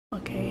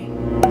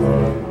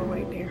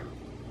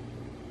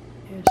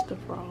the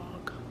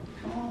frog.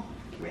 Oh,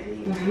 ready?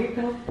 Here you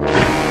go.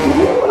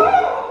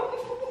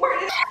 Where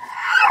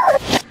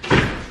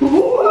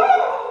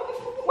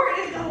did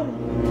it go?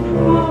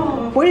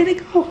 Where did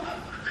it go?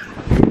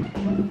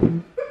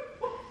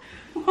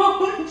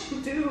 What did you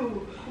do?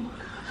 Oh my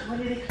gosh, where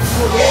did it go?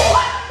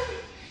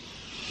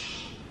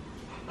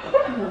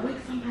 I'm gonna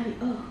wake somebody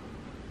up.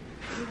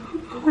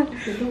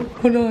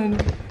 Hold on.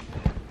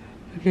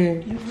 Okay.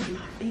 You hurt my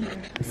finger.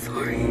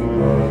 Sorry.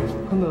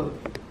 Hold on.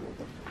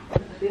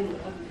 They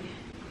look ugly.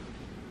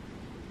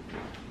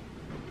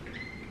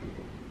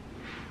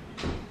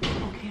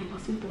 Okay, I'm gonna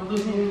sweep it over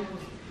there.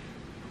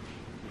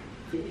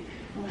 I'm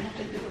gonna have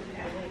to do it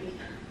that way.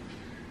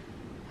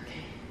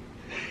 Okay.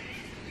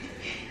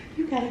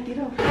 You gotta get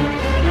up.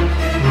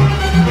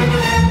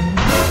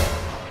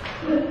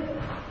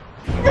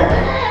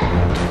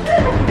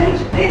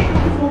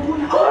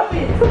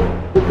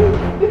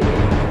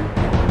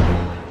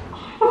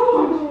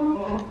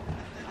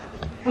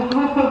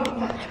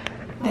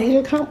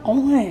 Deja, come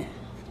on.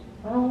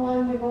 I don't want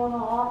him to go in the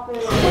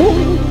office.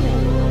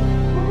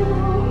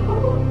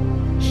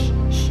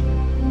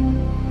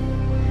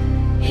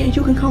 Here,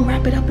 you can come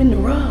wrap it up in the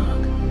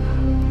rug.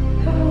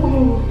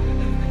 Oh,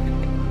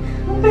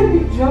 I think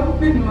you're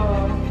jumping,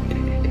 Mom.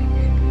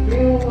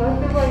 Ew, I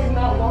feel like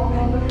not walking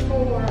on the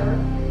floor.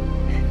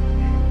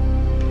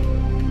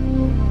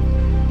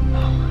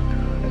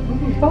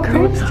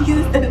 Girl,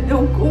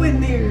 don't go in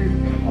there.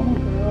 Oh,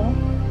 girl.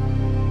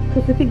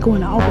 Because if we go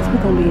in the office,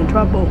 we're going to be in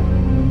trouble.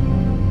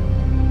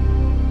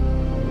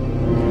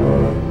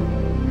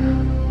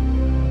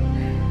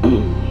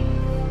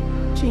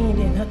 She ain't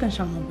did nothing,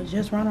 Shauna, but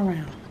just run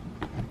around.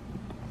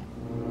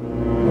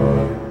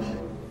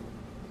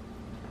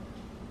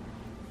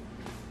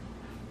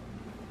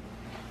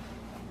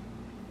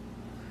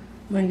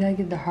 But you gotta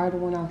get the harder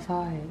one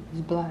outside.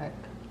 It's black.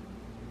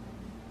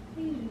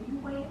 You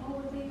wait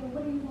over there.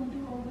 What are you going to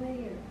do over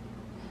there?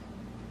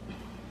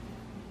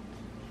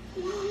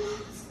 Mom,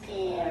 I'm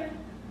scared.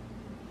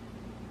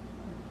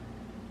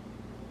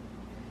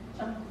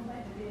 Shauna, go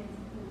back to bed.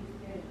 You're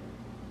scared.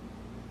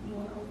 You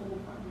want to open the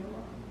front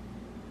door?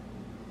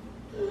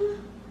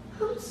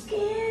 I'm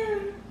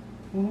scared.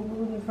 You wanna go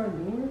to the front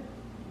door?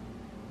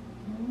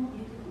 If you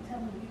don't tell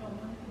me you don't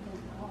want to go to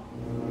the office.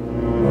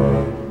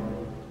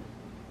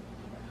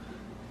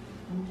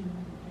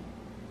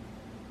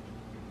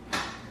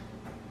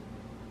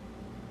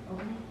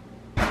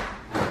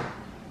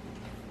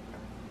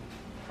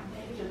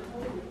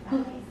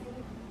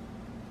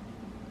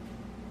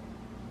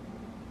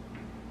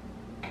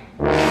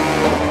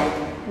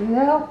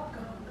 No.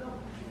 Go.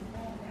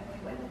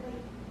 Wait.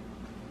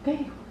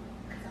 Okay.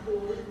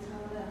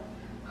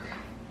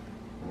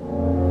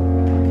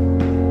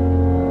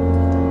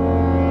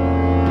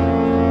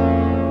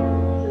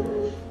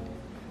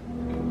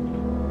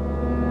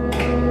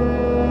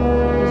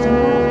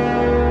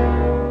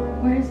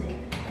 Where is it?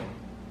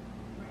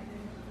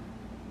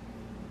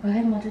 Go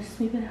ahead, Mom, just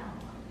sweep it out.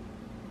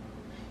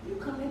 You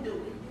come and do it.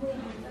 You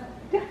ain't doing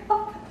nothing. Get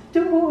off the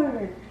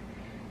door.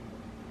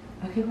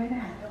 Okay, right now.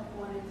 I don't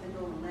want it to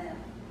go left.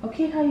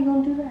 Okay, how you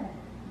gonna do that?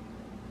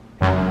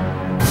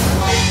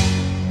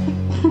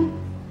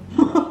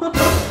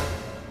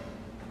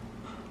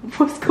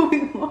 What's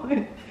going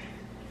on?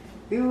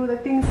 Ew,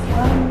 that thing's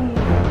slimy.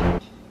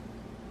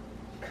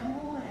 Come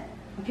on.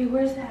 Okay,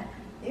 where's that?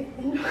 It's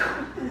in the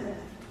corner.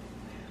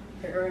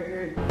 It's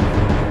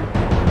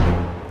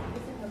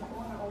in the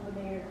corner over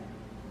there.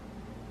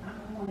 I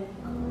don't want it to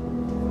go.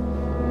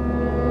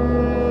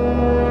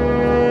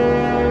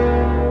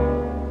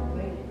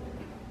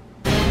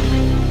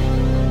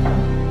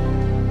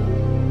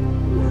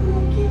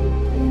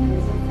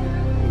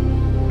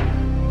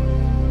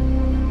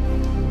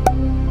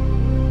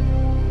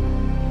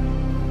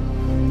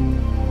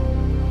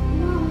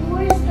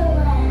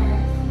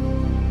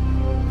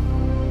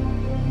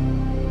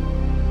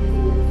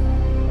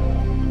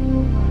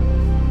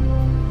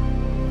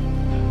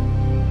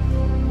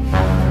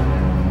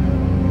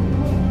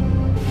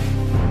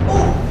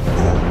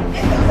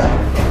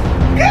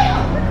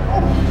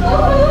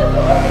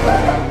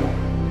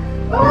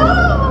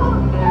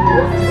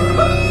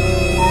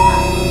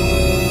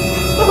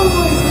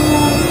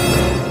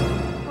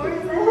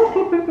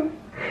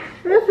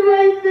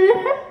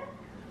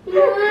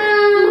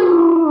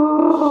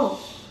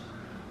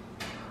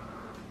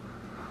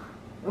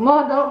 Come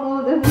on, don't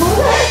move this.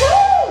 Move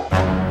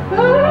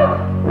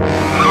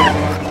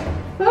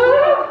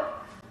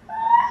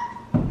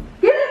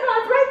Get it, Mom,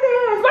 it's right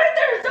there. It's right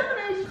there. It's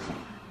open.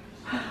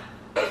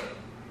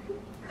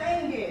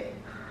 Dang it.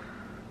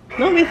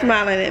 Don't be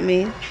smiling at me.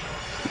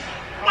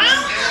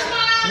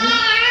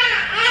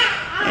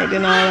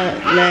 Acting all that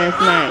last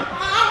night.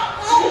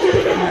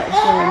 Not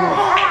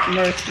showing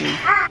mercy.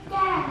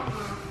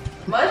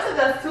 Mine took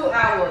us 2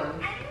 hours.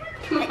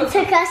 It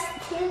took us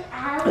 2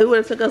 hours. It would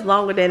have took us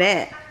longer than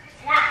that.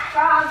 That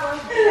frog was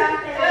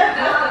jumping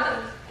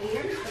on.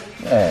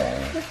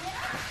 Man.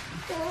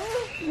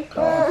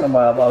 Call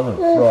somebody about the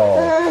frog.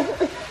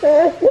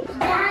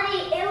 Daddy,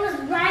 it was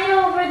right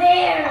over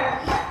there.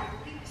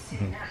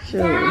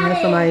 Shoot,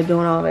 had somebody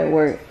doing all that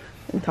work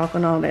and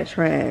talking all that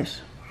trash.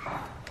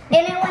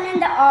 And it went in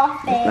the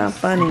office. It's not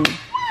funny.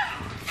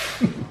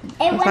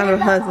 What kind of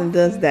husband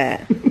does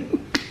that?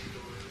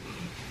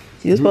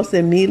 You're supposed to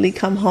immediately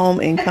come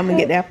home and come and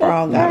get that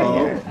frog out of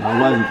here.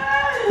 I wasn't.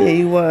 Yeah,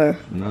 you were.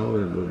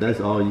 No, but that's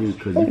all you.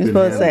 Cause You're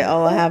supposed to say,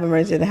 oh, I have an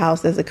emergency in the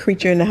house. There's a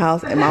creature in the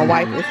house, and my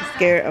wife is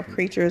scared of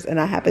creatures, and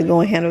I have to go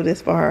and handle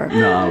this for her.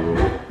 Nah,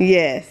 bro.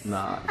 Yes.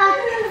 Nah.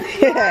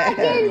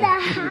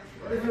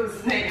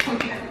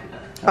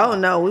 Oh,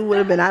 no, we would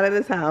have been out of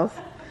this house,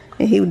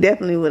 and he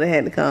definitely would have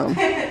had to come.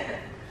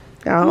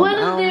 What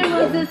if there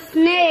was a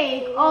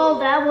snake? Oh,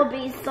 that would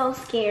be so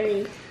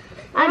scary.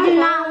 I do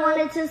not want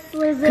it to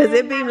slither. Cause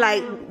it'd be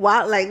like,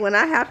 when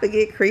I have to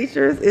get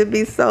creatures, it'd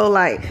be so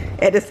like,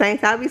 at the same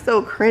time, I'd be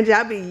so cringy.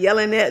 I'd be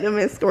yelling at them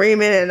and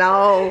screaming and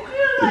all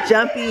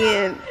jumpy,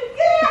 and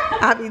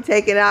I'd be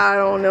taking out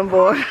on them,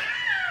 boy.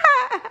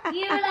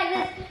 You were like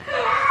this.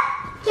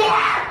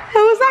 I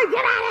was like,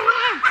 get out of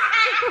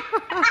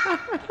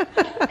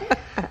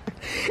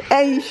here.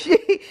 And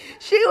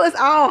she was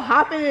all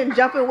hopping and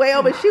jumping way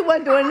over. She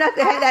wasn't doing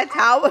nothing. Had that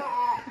towel.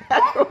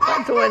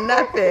 Wasn't doing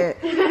nothing.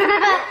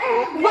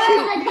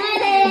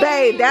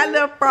 Babe, that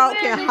little frog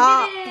can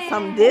hop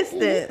some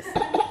distance.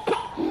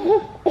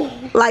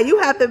 Like, you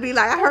have to be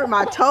like, I hurt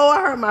my toe,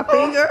 I hurt my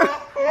finger.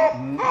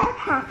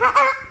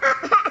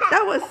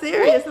 That was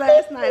serious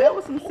last night. That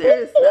was some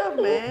serious stuff,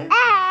 man.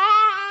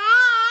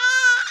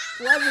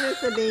 Wasn't it,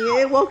 Sadine?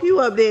 It woke you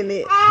up, didn't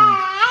it?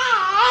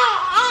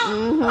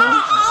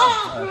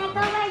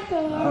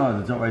 Oh,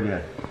 the jump right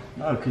there.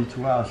 No, 'cause you're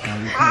 2 hours,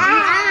 son. You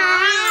can't.